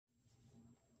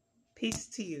Peace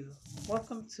to you.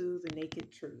 Welcome to the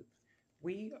Naked Truth.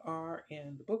 We are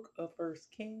in the book of First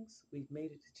Kings. We've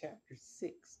made it to chapter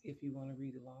 6. If you want to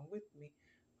read along with me,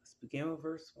 let's begin with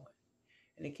verse 1.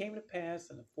 And it came to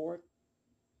pass in the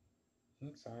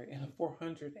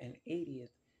 480th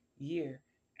year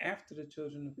after the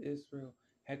children of Israel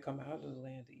had come out of the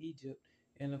land of Egypt,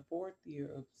 in the fourth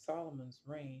year of Solomon's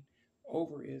reign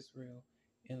over Israel,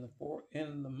 in the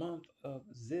month of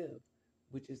Ziv,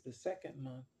 which is the second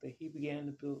month, that he began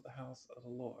to build the house of the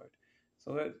Lord.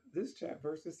 So this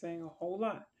verse is saying a whole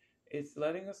lot. It's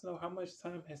letting us know how much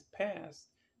time has passed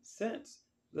since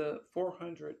the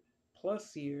 400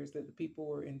 plus years that the people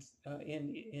were in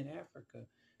Africa.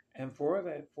 And for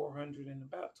that 400 and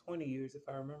about 20 years, if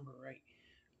I remember right,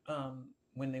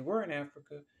 when they were in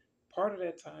Africa, part of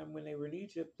that time when they were in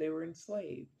Egypt, they were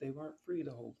enslaved. They weren't free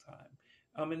the whole time.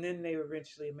 And then they were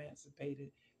eventually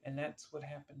emancipated. And that's what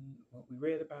happened, what we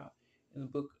read about in the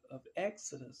book of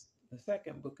Exodus, the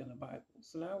second book in the Bible.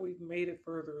 So now we've made it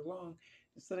further along.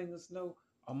 It's letting us know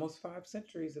almost 5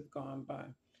 centuries have gone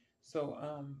by. So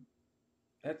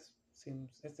that's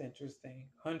interesting.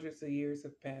 Hundreds of years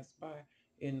have passed by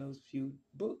in those few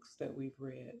books that we've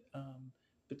read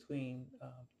between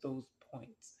those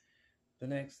points. The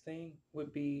next thing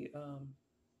would be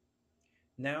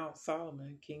now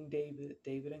Solomon, King David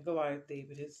and Goliath.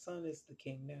 David, his son, is the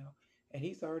king now, and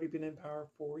he's already been in power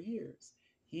 4 years.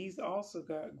 He's also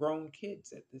got grown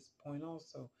kids at this point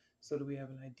also. So do we have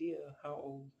an idea how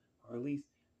old, or at least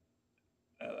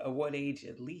what age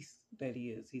at least that he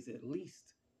is? He's at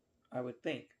least, I would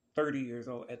think, 30 years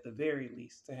old at the very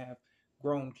least to have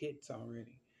grown kids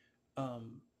already.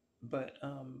 But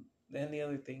then the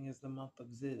other thing is the month of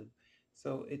Ziv.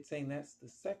 So it's saying that's the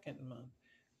second month.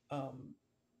 Um,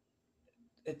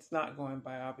 it's not going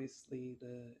by obviously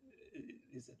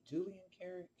is it Julian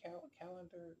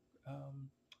calendar?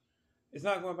 It's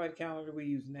not going by the calendar we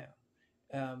use now.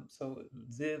 So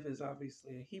Ziv is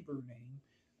obviously a Hebrew name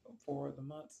for the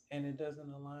months, and it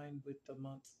doesn't align with the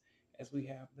months as we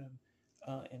have them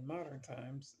in modern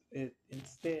times. It,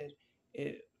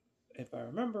 if I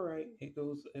remember right, it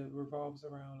revolves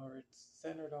around, or it's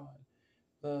centered on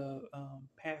the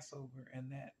Passover,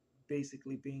 and that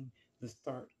basically being the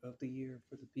start of the year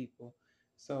for the people.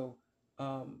 So,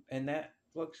 and that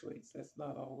fluctuates. That's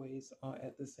not always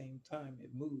at the same time.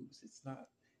 It moves. It's not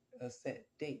a set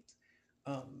date.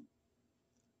 Um,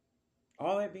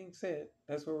 all that being said,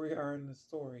 that's where we are in the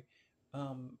story.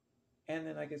 Um, and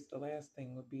then I guess the last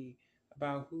thing would be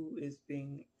about who is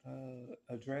being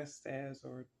addressed as,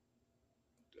 or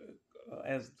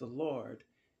as the Lord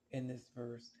in this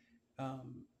verse.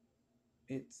 Um,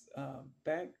 it's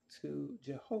back to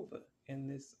Jehovah in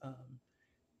this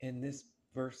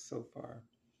verse so far.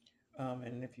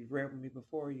 And if you've read with me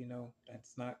before, you know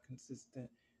that's not consistent,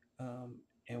 um,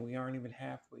 and we aren't even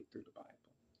halfway through the Bible.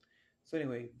 So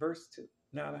anyway, verse 2.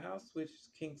 Now the house which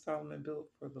King Solomon built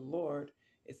for the Lord,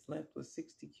 its length was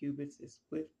 60 cubits, its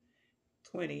width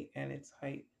 20, and its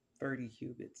height 30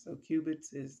 cubits. So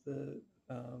cubits is the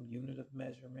unit of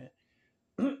measurement.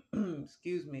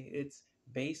 Excuse me. It's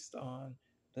based on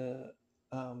the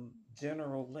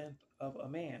general length of a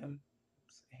man's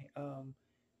um,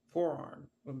 forearm,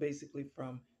 basically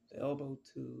from the elbow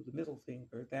to the middle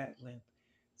finger, that length.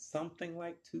 Something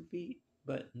like 2 feet,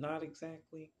 but not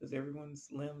exactly, because everyone's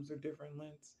limbs are different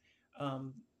lengths.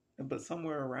 Um, but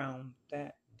somewhere around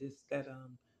that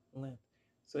length.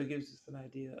 So it gives us an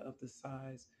idea of the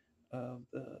size of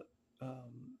the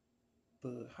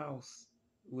house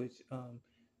which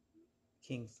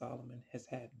King Solomon has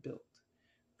had built.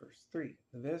 Verse 3.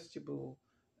 The vestibule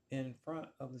in front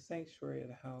of the sanctuary of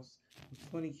the house was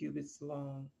 20 cubits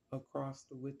long across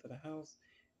the width of the house,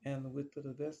 and the width of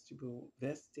the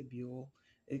vestibule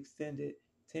extended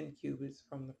 10 cubits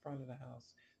from the front of the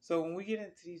house. So when we get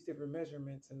into these different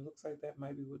measurements, and it looks like that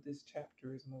might be what this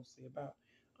chapter is mostly about,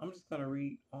 I'm just going to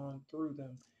read on through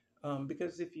them.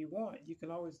 Because if you want, you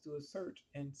can always do a search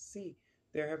and see.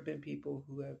 There have been people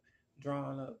who have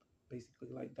drawn up basically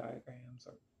like diagrams,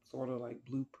 or sort of like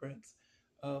blueprints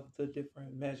of the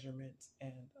different measurements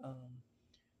and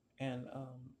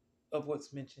of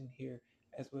what's mentioned here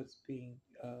as what's being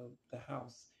the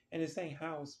house. And it's saying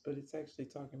house, but it's actually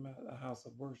talking about a house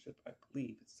of worship, I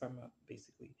believe. It's talking about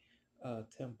basically a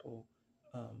temple.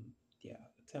 Yeah,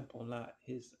 a temple, not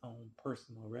his own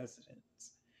personal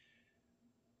residence.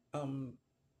 Um,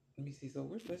 Let me see. So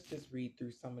let's just read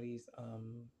through some of these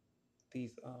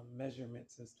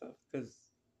measurements and stuff, because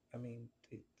I mean,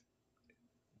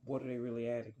 what are they really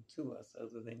adding to us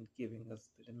other than giving us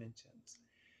the dimensions?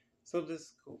 So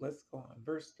let's go on.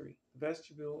 Verse 3. The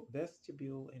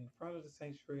vestibule in front of the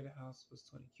sanctuary of the house was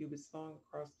 20 cubits long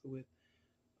across the width.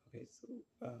 Okay, so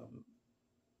I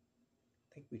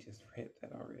think we just read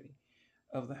that already.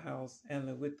 Of the house, and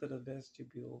the width of the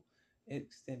vestibule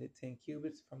extended 10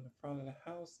 cubits from the front of the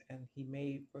house, and he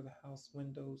made for the house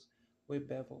windows with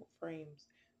beveled frames.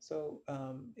 So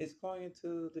it's going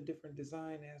into the different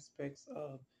design aspects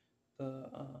of the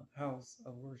house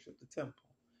of worship, the temple.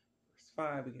 Verse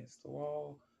 5. Against the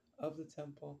wall of the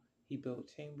temple, he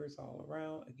built chambers all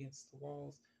around against the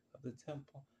walls of the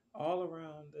temple, all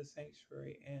around the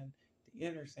sanctuary and the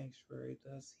inner sanctuary.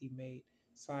 Thus, he made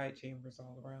side chambers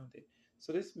all around it.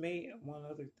 So, this made one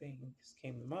other thing just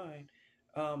came to mind.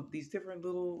 These different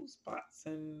little spots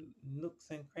and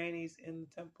nooks and crannies in the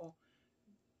temple.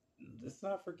 Let's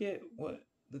not forget what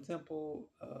the temple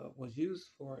was used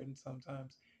for, and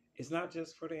sometimes it's not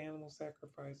just for the animal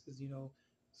sacrifices,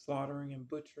 slaughtering and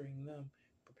butchering them,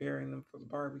 preparing them for the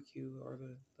barbecue or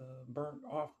the burnt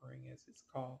offering, as it's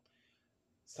called.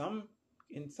 Some,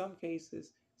 in some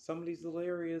cases, some of these little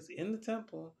areas in the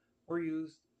temple were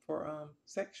used for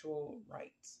sexual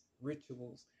rites,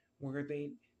 rituals, where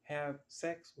they have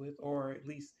sex with, or at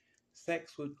least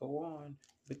sex would go on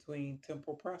between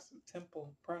temple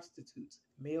prostitutes,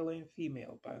 male and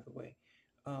female, by the way.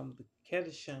 The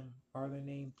Kedishim are the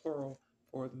name plural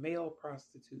for the male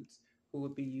prostitutes who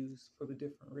would be used for the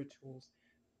different rituals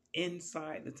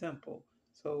inside the temple.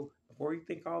 So before you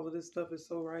think all of this stuff is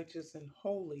so righteous and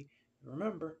holy,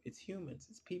 remember it's humans,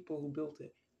 it's people who built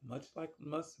it. Much like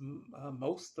most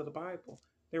of the Bible,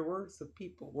 they're words of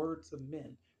people, words of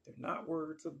men. They're not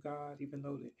words of God, even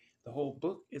though the whole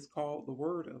book is called the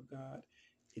Word of God.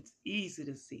 It's easy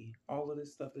to see all of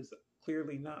this stuff is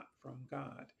clearly not from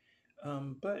God.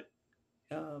 But,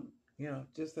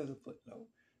 just as a footnote,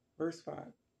 verse 5.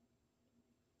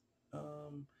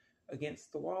 Um,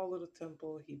 Against the wall of the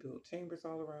temple, he built chambers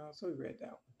all around. So we read that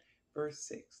one. Verse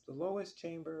 6. The lowest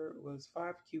chamber was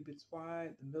 5 cubits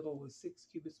wide, the middle was 6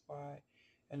 cubits wide,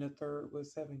 and the third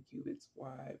was 7 cubits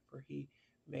wide, for he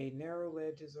made narrow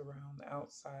ledges around the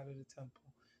outside of the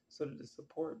temple, so that the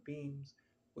support beams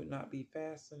would not be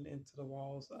fastened into the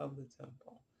walls of the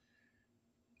temple.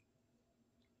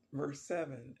 Verse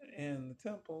 7. And the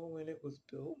temple, when it was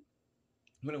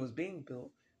being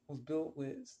built, was built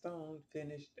with stone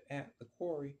finished at the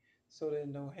quarry, so that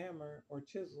no hammer or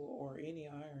chisel or any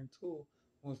iron tool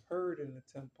was heard in the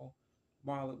temple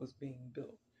while it was being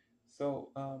built.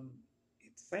 So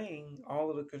it's saying all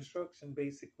of the construction,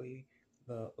 basically,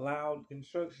 the loud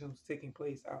construction was taking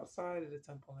place outside of the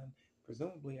temple and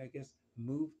presumably, I guess,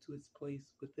 moved to its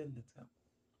place within the temple.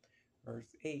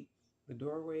 Verse 8. The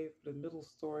doorway for the middle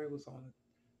story was on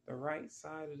the right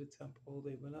side of the temple.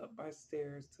 They went up by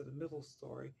stairs to the middle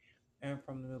story and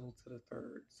from the middle to the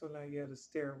third. So now you have the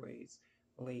stairways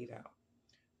laid out.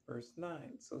 Verse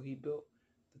 9. So he built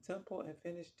the temple and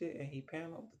finished it, and he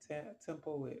paneled the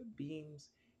temple with beams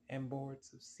and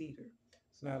boards of cedar.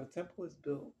 So now the temple is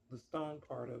built, the stone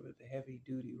part of it, the heavy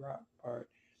duty rock part,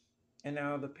 and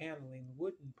now the paneling, the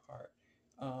wooden part,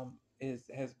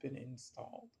 has been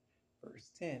installed.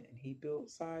 Verse 10, and he built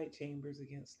side chambers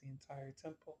against the entire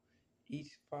temple,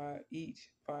 each 5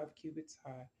 cubits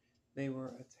high. They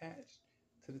were attached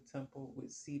to the temple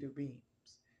with cedar beams.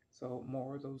 So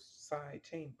more of those side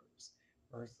chambers.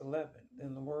 Verse 11,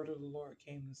 then the word of the Lord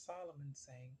came to Solomon,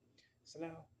 saying, so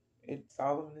now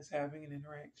Solomon is having an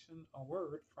interaction, a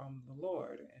word from the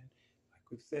Lord. And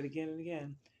like we've said again and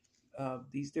again,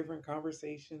 these different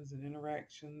conversations and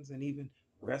interactions, and even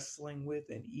wrestling with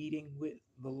and eating with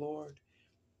the Lord,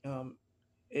 um,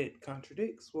 it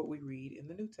contradicts what we read in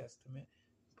the New Testament.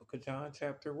 Book of John,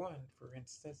 chapter 1, for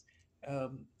instance,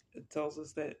 it tells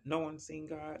us that no one's seen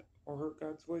God or heard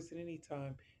God's voice at any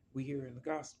time. We hear in the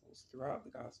Gospels, throughout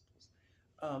the Gospels.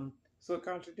 So it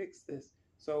contradicts this.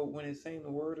 So when it's saying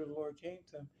the word of the Lord came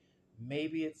to him,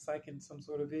 maybe it's like in some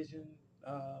sort of vision,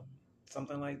 um,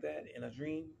 something like that, in a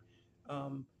dream.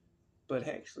 Um, but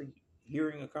actually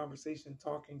hearing a conversation,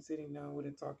 talking, sitting down with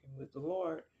and talking with the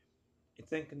Lord,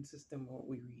 it's inconsistent with what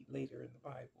we read later in the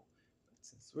Bible. But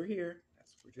since we're here,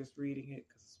 we're just reading it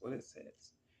because it's what it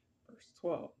says. Verse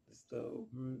 12 is the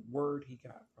word he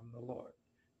got from the Lord,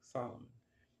 Solomon.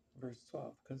 Verse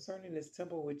 12, concerning this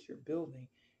temple which you're building,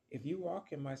 if you walk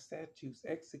in my statutes,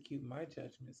 execute my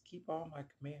judgments, keep all my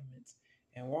commandments,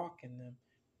 and walk in them,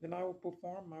 then I will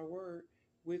perform my word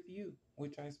with you,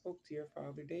 which I spoke to your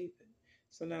father David.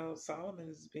 So now Solomon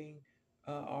is being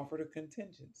offered a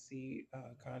contingency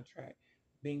contract,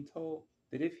 being told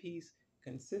that if he's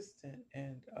consistent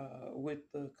and with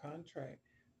the contract,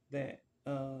 that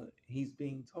he's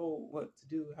being told what to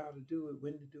do, how to do it,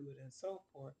 when to do it, and so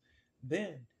forth,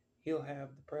 then he'll have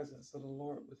the presence of the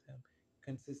Lord with him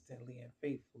consistently and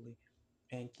faithfully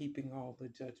and keeping all the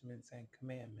judgments and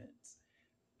commandments.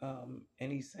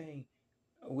 And he's saying,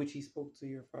 which he spoke to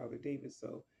your father David.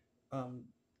 So, um,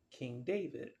 King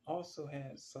David also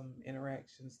has some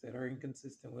interactions that are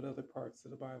inconsistent with other parts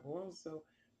of the Bible, also,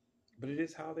 but it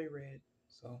is how they read.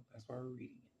 So that's why we're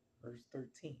reading it. Verse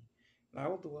 13. And I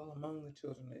will dwell among the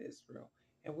children of Israel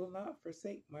and will not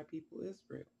forsake my people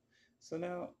Israel. So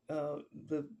now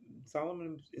the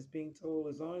Solomon is being told,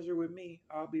 as long as you're with me,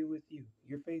 I'll be with you.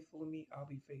 You're faithful to me, I'll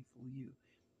be faithful to you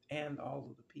and all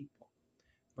of the people.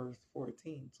 Verse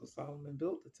 14. So Solomon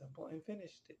built the temple and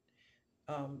finished it.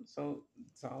 So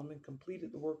Solomon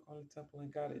completed the work on the temple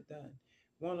and got it done.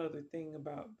 One other thing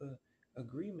about the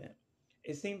agreement,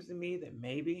 it seems to me that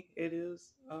maybe it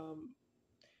is,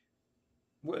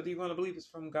 whether you want to believe it's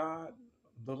from God,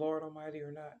 the Lord Almighty,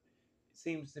 or not, it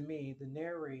seems to me the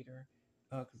narrator,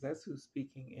 because that's who's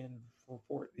speaking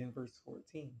in verse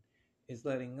 14, is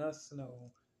letting us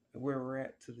know where we're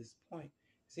at to this point.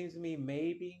 It seems to me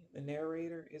maybe the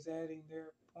narrator is adding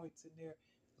their points in there,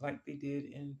 like they did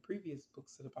in previous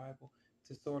books of the Bible,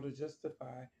 to sort of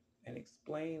justify and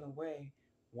explain away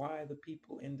why the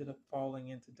people ended up falling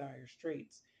into dire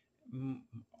straits,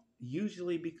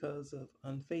 usually because of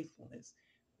unfaithfulness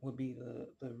would be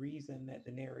the reason that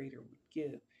the narrator would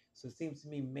give. So it seems to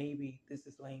me maybe this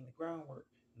is laying the groundwork,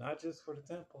 not just for the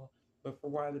temple, but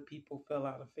for why the people fell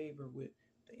out of favor with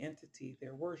the entity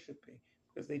they're worshiping,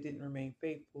 because they didn't remain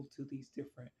faithful to these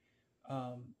different,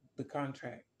 the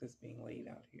contract that's being laid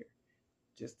out here.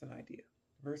 Just an idea.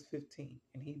 Verse 15.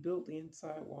 And he built the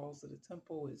inside walls of the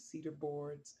temple with cedar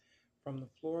boards from the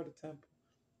floor of the temple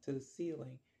to the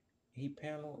ceiling. He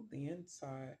paneled the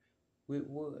inside with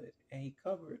wood, and he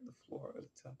covered the floor of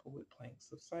the temple with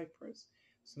planks of cypress.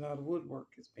 So now the woodwork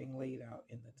is being laid out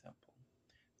in the temple.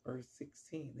 Verse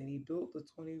 16. Then he built the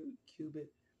 20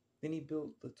 cubit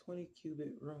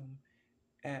room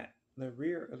at the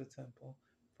rear of the temple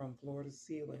from floor to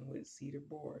ceiling with cedar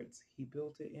boards. He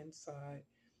built it inside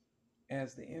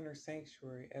as the inner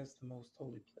sanctuary, as the most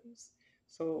holy place.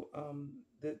 So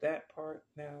that part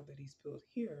now that he's built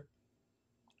here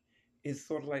is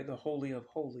sort of like the Holy of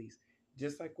Holies.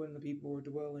 Just like when the people were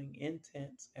dwelling in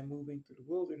tents and moving through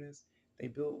the wilderness, they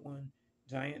built one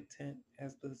giant tent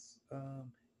as this,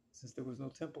 since there was no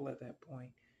temple at that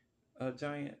point, a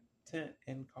giant tent,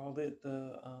 and called it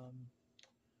the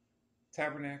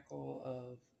Tabernacle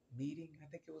of Meeting. I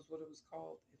think it was what it was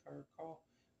called, if I recall.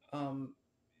 Um,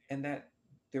 and that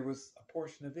there was a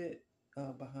portion of it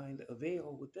behind a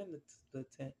veil within the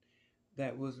tent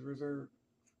that was reserved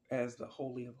as the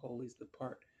Holy of Holies, the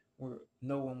part where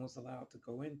no one was allowed to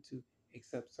go into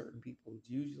except certain people,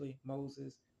 usually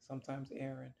Moses, sometimes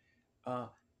Aaron, uh,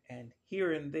 and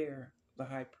here and there the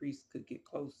high priest could get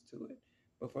close to it,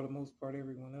 but for the most part,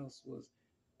 everyone else was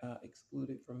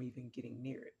excluded from even getting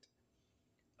near it.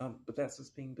 But that's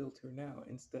what's being built here now.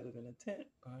 Instead of in a tent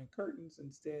behind curtains,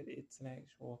 instead it's an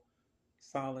actual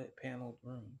solid paneled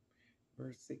room.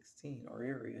 Verse 16, or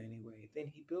area anyway.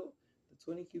 Then he built the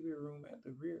 20 cubit room at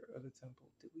the rear of the temple.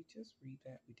 Did we just read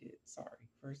that? We did. Sorry.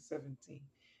 Verse 17.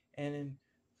 And in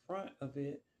front of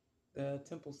it, the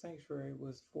temple sanctuary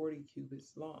was 40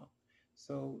 cubits long.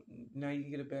 So now you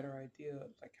get a better idea of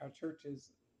like how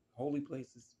churches, holy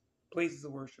places, places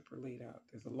of worship are laid out.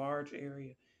 There's a large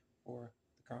area for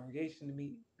the congregation to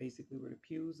meet, basically where the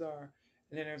pews are.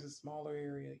 And then there's a smaller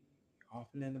area,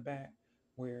 often in the back,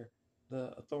 where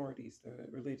the authorities, the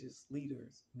religious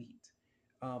leaders meet.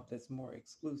 That's more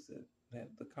exclusive, that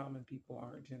the common people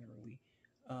aren't generally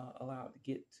allowed to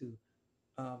get to.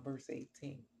 Verse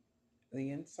 18.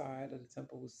 The inside of the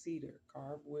temple was cedar,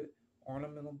 carved with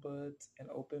ornamental buds and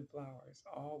open flowers.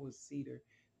 All was cedar.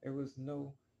 There was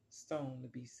no stone to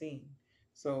be seen.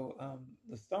 So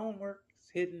the stonework is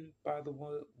hidden by the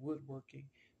woodworking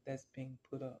that's being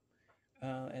put up.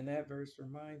 And that verse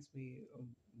reminds me,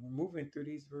 we're moving through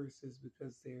these verses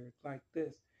because they're like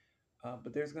this.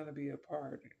 But there's going to be a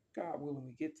part, God willing,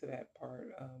 we get to that part,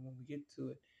 when we get to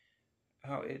it,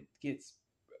 how it gets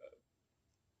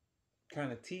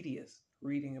kind of tedious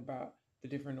reading about the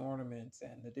different ornaments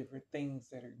and the different things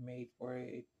that are made for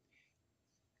it.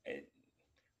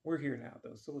 We're here now,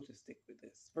 though, so we'll just stick with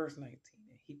this. Verse 19.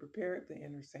 He prepared the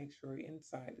inner sanctuary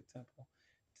inside the temple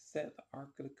to set the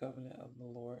Ark of the Covenant of the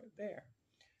Lord there.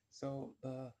 So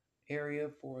the area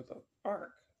for the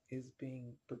Ark is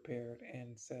being prepared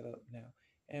and set up now.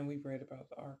 And we've read about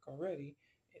the Ark already.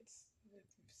 If you've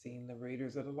seen the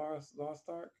Raiders of the Lost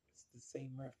Ark, it's the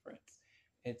same reference.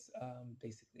 It's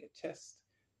basically a chest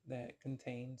that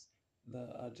contains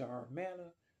the jar of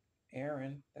manna,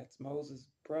 Aaron, that's Moses'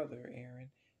 brother Aaron,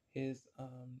 his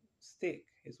stick,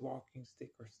 his walking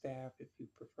stick or staff, if you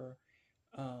prefer,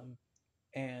 um,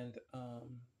 and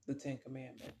the Ten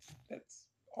Commandments. That's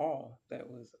all that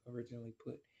was originally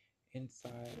put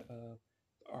inside of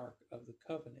the Ark of the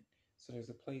Covenant. So there's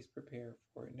a place prepared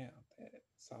for it now that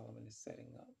Solomon is setting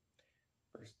up.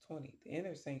 Verse 20, the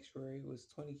inner sanctuary was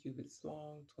 20 cubits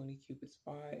long, 20 cubits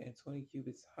wide, and 20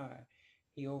 cubits high.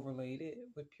 He overlaid it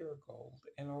with pure gold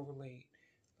and overlaid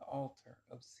the altar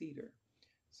of cedar.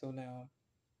 So now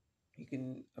you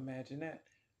can imagine that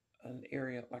an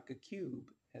area like a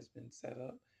cube has been set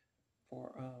up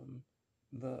for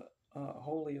the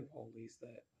Holy of Holies,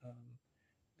 that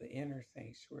the inner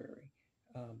sanctuary,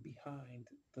 behind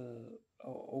the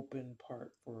open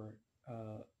part for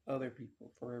other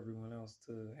people, for everyone else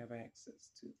to have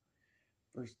access to.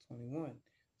 Verse 21.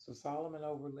 So Solomon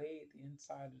overlaid the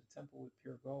inside of the temple with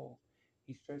pure gold.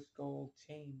 He stretched gold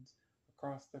chains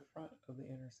across the front of the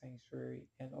inner sanctuary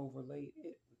and overlaid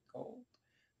it with gold.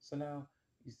 So now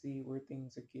you see where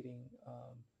things are getting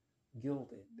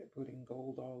gilded. They're putting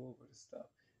gold all over the stuff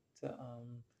to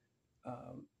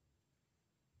um,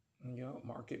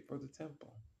 mark it for the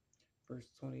temple. Verse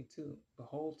 22, the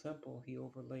whole temple he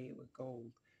overlaid with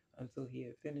gold until he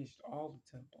had finished all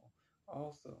the temple.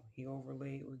 Also, he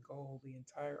overlaid with gold the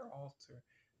entire altar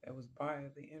that was by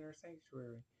the inner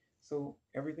sanctuary. So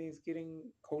everything's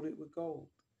getting coated with gold.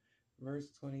 Verse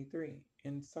 23,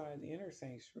 inside the inner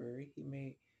sanctuary, he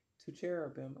made two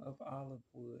cherubim of olive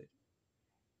wood,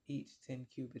 each 10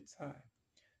 cubits high.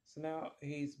 So now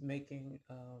he's making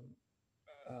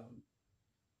um,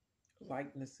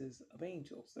 likenesses of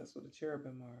angels. That's what the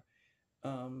cherubim are.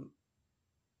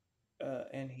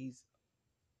 And he's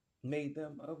made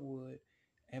them of wood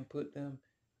and put them,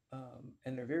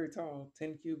 and they're very tall,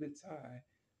 10 cubits high,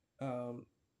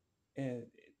 and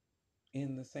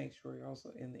in the sanctuary,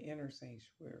 also in the inner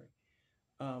sanctuary.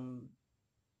 Um,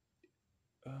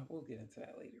 we'll get into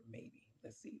that later, maybe.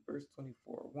 Let's see, verse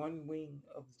 24. One wing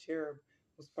of the cherub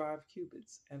was 5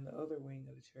 cubits, and the other wing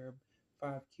of the cherub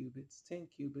 5 cubits, 10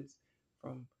 cubits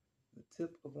from the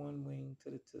tip of one wing to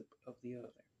the tip of the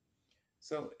other.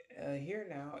 So here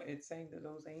now, it's saying that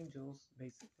those angels,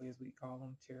 basically, as we call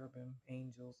them, cherubim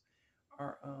angels,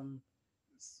 are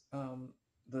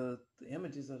the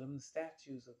images of them, the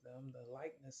statues of them, the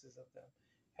likenesses of them,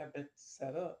 have been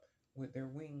set up with their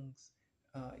wings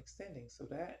extending. So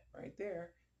that right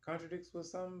there contradicts what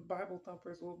some Bible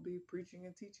thumpers will be preaching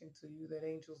and teaching to you, that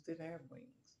angels didn't have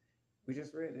wings. We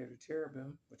just read there the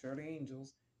cherubim, which are the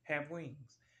angels, have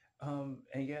wings.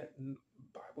 And yet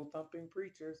Bible thumping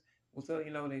preachers will tell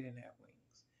you no, they didn't have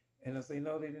wings. And they'll say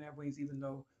no, they didn't have wings, even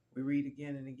though we read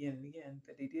again and again and again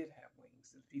that they did have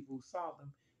wings. The people who saw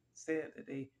them said that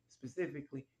they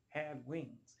specifically had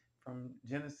wings. From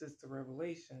Genesis to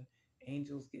Revelation,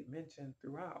 angels get mentioned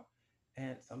throughout.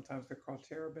 And sometimes they're called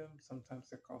cherubim, sometimes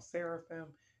they're called seraphim.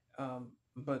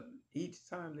 But each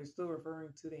time they're still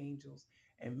referring to the angels.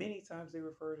 And many times they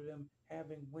refer to them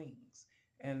having wings.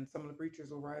 And some of the preachers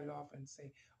will write it off and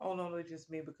say, oh, no, they just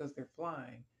mean because they're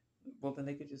flying. Well, then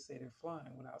they could just say they're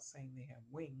flying without saying they have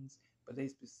wings. But they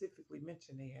specifically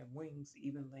mention they have wings,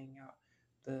 even laying out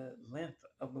the length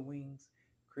of the wings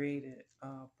created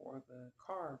for the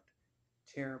carved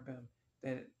cherubim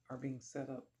that are being set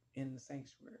up in the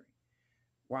sanctuary.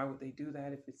 Why would they do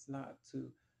that if it's not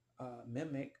to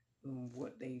mimic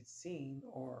what they've seen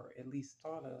or at least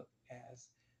thought of as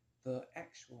the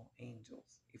actual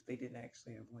angels if they didn't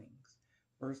actually have wings?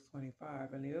 Verse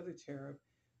 25, and the other cherub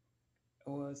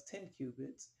was 10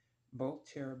 cubits. Both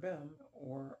cherubim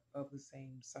were of the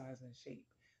same size and shape.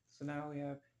 So now we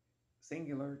have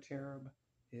singular cherub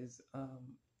is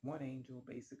one angel,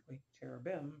 basically.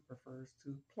 Cherubim refers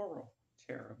to plural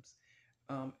cherubs,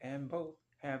 and both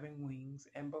having wings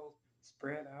and both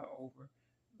spread out over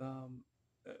the.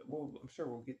 Well, I'm sure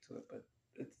we'll get to it, but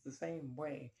it's the same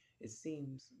way. It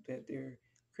seems that they're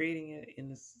creating it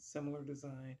in a similar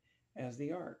design as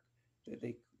the ark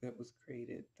that was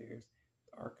created. There's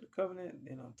the Ark of the Covenant,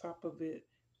 and on top of it,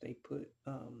 they put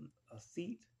a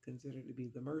seat considered to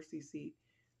be the mercy seat,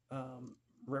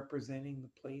 representing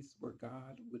the place where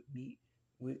God would meet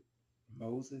with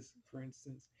Moses, for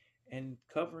instance, and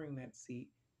covering that seat,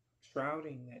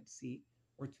 shrouding that seat,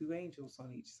 were two angels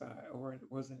on each side, or it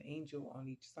was an angel on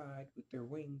each side with their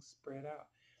wings spread out,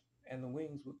 and the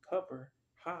wings would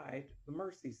hide the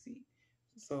mercy seat,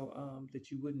 so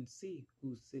that you wouldn't see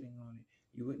who's sitting on it.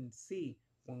 You wouldn't see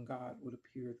when God would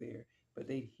appear there, but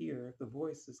they'd hear the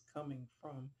voices coming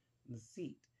from the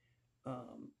seat.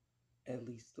 At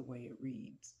least the way it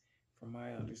reads from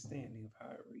my understanding of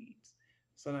how it reads.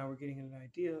 So now we're getting an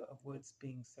idea of what's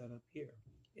being set up here.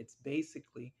 It's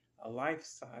basically a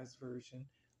life-size version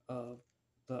of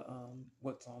the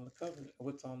what's on the covenant,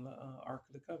 what's on the Ark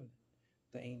of the Covenant.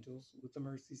 The angels with the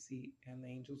mercy seat and the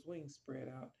angel's wings spread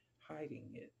out,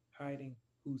 hiding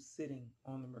who's sitting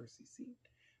on the mercy seat.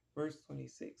 Verse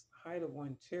 26, the height of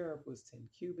one cherub was 10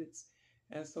 cubits,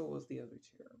 and so was the other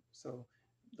cherub. So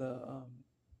the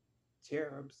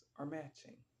cherubs are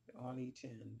matching on each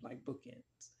end, like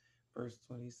bookends. Verse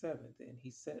 27, then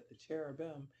he set the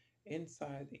cherubim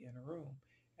inside the inner room,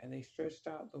 and they stretched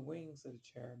out the wings of the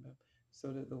cherubim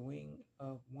so that the wing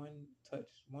of one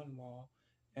touched one wall,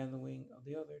 and the wing of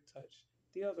the other touched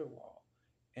the other wall,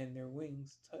 and their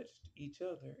wings touched each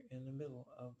other in the middle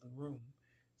of the room.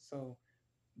 So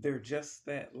they're just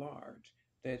that large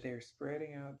that they're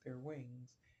spreading out their wings,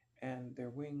 and their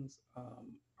wings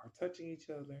are touching each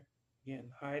other, again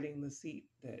hiding the seat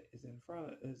that is in front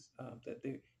of us, that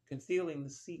they're concealing the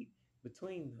seat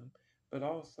between them, but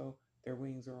also their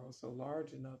wings are also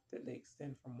large enough that they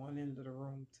extend from one end of the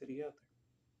room to the other.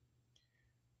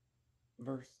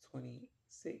 Verse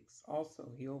 26, also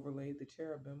he overlaid the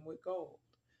cherubim with gold.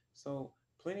 So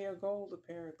plenty of gold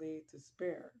apparently to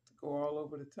spare, to go all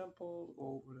over the temple,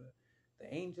 go over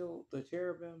the angel, the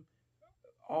cherubim,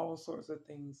 all sorts of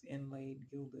things inlaid,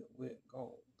 gilded with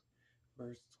gold.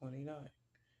 Verse 29,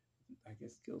 I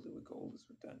guess gilded with gold is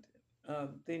redundant.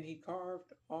 Then he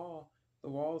carved all the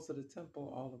walls of the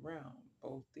temple all around,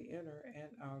 both the inner and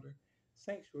outer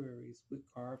sanctuaries, with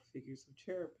carved figures of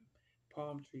cherubim,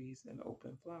 palm trees, and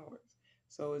open flowers.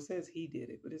 So it says he did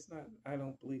it, but it's not, I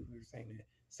don't believe we were saying that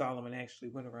Solomon actually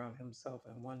went around himself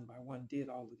and one by one did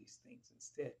all of these things.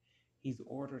 Instead, he's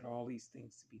ordered all these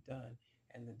things to be done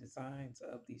and the designs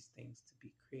of these things to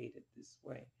be created this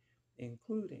way,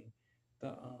 including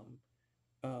the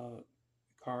uh,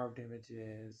 carved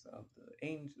images of the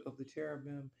angel, of the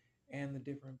cherubim, and the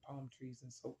different palm trees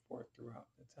and so forth throughout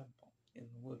the temple in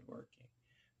the woodworking.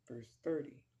 Verse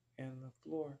 30, and the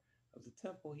floor of the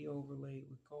temple he overlaid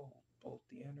with gold, both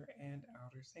the inner and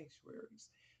outer sanctuaries.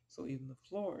 So even the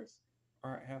floors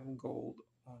are having gold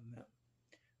on them.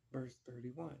 Verse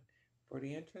 31, for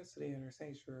the entrance to the inner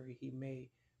sanctuary he made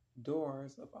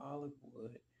doors of olive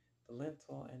wood. The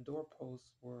lintel and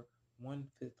doorposts were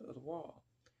 1/5 of the wall.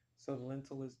 So the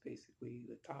lintel is basically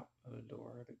the top of the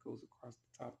door that goes across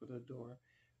the top of the door,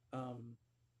 um,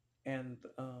 and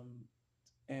um,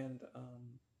 and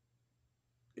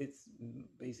it's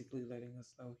basically letting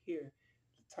us know here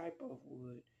the type of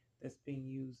wood that's being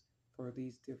used for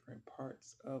these different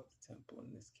parts of the temple.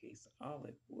 In this case,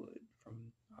 olive wood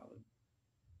from olive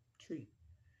tree.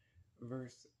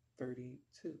 Verse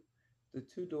 32. The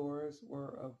two doors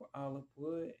were of olive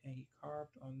wood, and he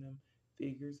carved on them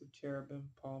figures of cherubim,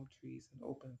 palm trees, and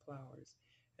open flowers,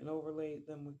 and overlaid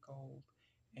them with gold.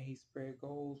 And he spread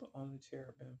gold on the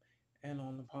cherubim and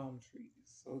on the palm trees.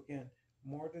 So again,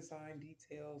 more design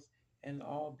details and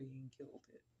all being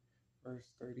gilded.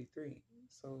 Verse 33.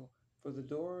 So for the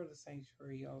door of the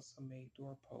sanctuary, he also made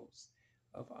doorposts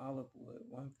of olive wood,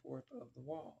 1/4 of the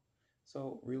wall.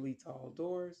 So really tall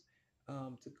doors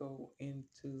to go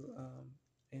into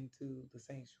the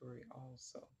sanctuary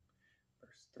also.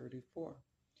 Verse 34.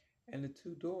 And the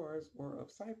two doors were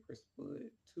of cypress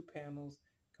wood. Two panels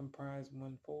comprised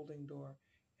one folding door,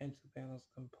 and two panels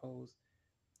comprised,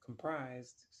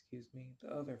 the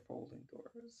other folding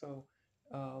door. So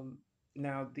um,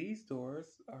 now these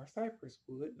doors are cypress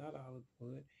wood, not olive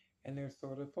wood, and they're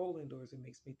sort of folding doors. It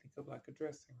makes me think of like a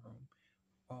dressing room,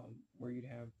 where you'd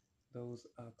have those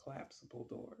collapsible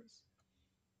doors,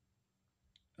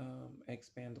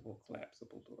 expandable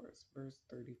collapsible doors. Verse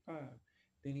 35.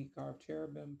 Then he carved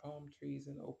cherubim, palm trees,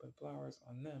 and open flowers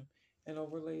on them, and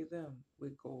overlaid them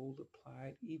with gold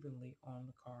applied evenly on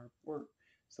the carved work.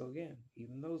 So again,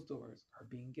 even those doors are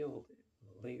being gilded,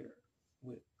 layered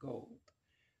with gold.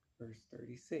 Verse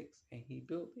 36. And he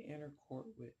built the inner court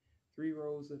with 3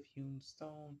 rows of hewn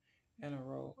stone and a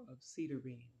row of cedar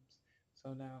beams.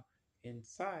 So now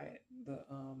inside the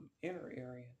inner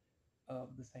area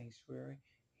of the sanctuary,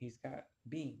 he's got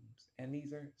beams, and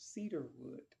these are cedar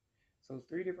wood. So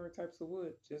three different types of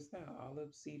wood just now: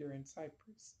 olive, cedar, and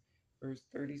cypress. Verse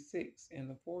 36. In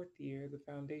the 4th year, the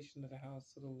foundation of the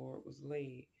house of the Lord was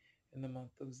laid in the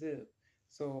month of Zib.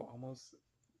 So almost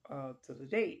to the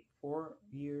date, 4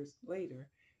 years later,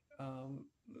 um,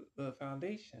 the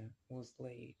foundation was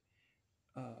laid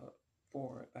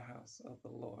for the house of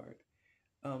the Lord.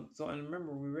 So, and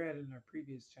remember, we read in our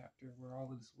previous chapter where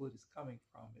all of this wood is coming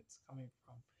from. It's coming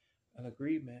from an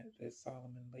agreement that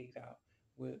Solomon laid out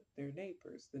with their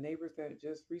neighbors, the neighbors that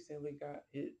just recently got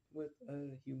hit with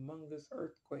a humongous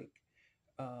earthquake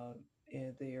uh,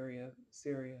 in the area of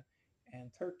Syria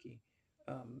and Turkey.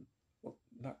 Um, well,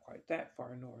 not quite that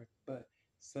far north, but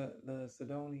the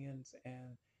Sidonians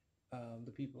and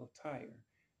the people of Tyre,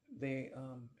 they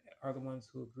are the ones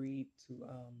who agreed to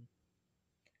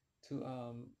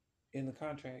in the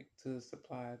contract to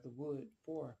supply the wood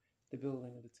for the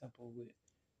building of the temple with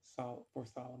salt for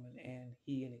Solomon, and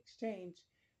he in exchange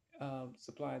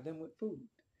supplied them with food.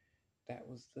 That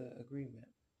was the agreement.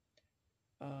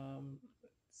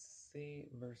 Let's see,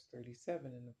 verse 37.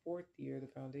 In the fourth year, the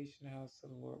foundation house of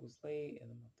the Lord was laid in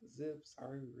the month of Zib.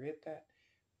 Sorry, we read that.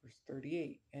 Verse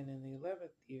 38. And in the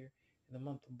 11th year, in the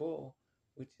month of Bul,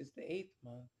 which is the eighth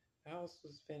month, the house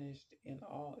was finished in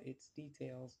all its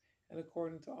details and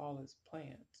according to all its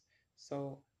plans.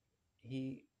 So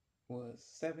he was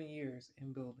 7 years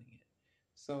in building it.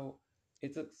 So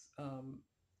it took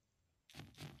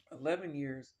 11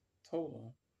 years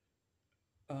total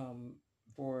um,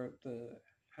 for the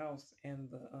house and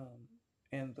the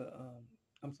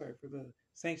I'm sorry, for the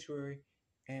sanctuary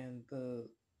and the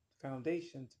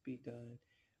foundation to be done.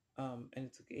 And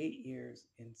it took 8 years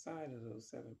inside of those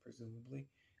seven, presumably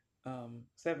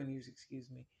 7 years,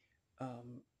 excuse me,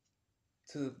 um,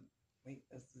 to wait.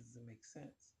 Does it make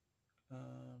sense?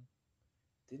 Um,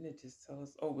 didn't it just tell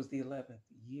us? Oh, it was the 11th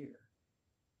year.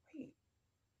 Wait,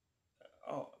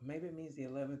 oh, maybe it means the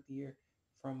 11th year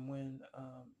from when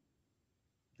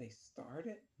they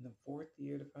started. In the fourth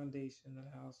year, the foundation of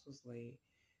the house was laid,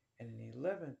 and in the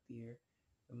 11th year,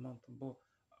 the month of Bull.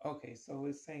 Okay, so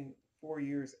it's saying 4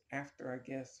 years after, I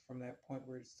guess, from that point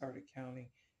where it started counting,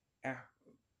 af-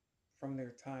 from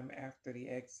their time after the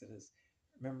Exodus.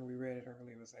 Remember, we read it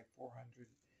earlier. It was like 400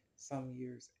 some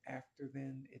years after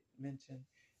then it mentioned,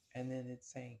 and then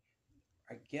it's saying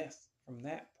I guess from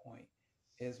that point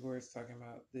is where it's talking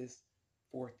about this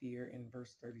fourth year in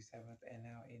verse 37th and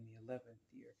now in the 11th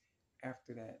year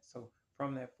after that. So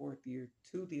from that fourth year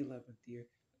to the 11th year,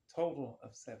 a total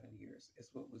of 7 years is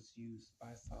what was used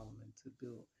by Solomon to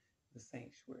build the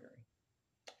sanctuary.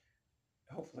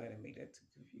 Hopefully, I didn't make that too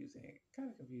confusing. It kind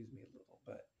of confused me a little,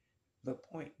 but the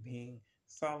point being,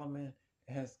 Solomon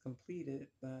has completed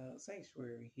the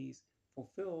sanctuary. He's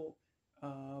fulfilled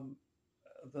um,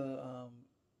 the um,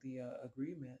 the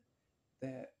agreement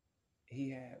that he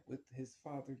had with his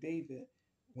father David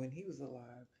when he was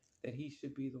alive, that he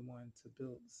should be the one to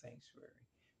build the sanctuary.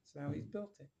 So now he's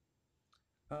built it.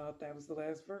 That was the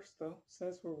last verse, though. So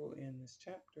that's where we'll end this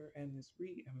chapter and this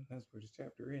read. I mean, that's where this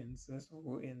chapter ends. So that's where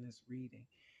we'll end this reading.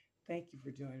 Thank you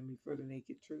for joining me for the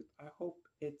Naked Truth. I hope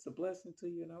it's a blessing to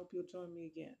you, and I hope you'll join me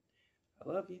again. I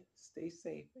love you. Stay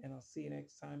safe, and I'll see you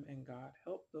next time. And God,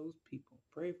 help those people.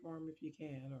 Pray for them if you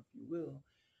can, or if you will.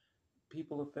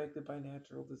 People affected by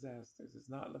natural disasters. It's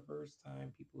not the first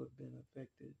time people have been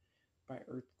affected by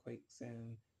earthquakes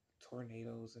and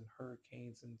tornadoes and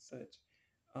hurricanes and such.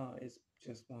 It's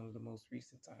just one of the most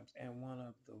recent times and one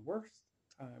of the worst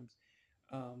times.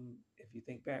 If you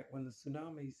think back when the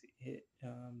tsunamis hit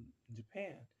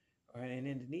Japan or in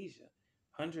Indonesia,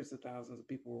 hundreds of thousands of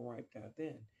people were wiped out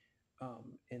then.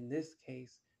 In this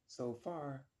case, so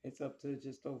far, it's up to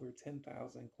just over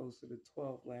 10,000, closer to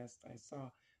 12 last I saw,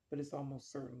 but it's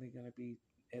almost certainly going to be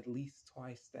at least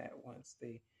twice that once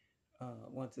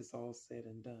it's all said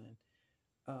and done.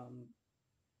 Um,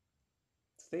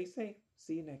 Stay safe.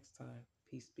 See you next time.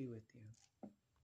 Peace be with you.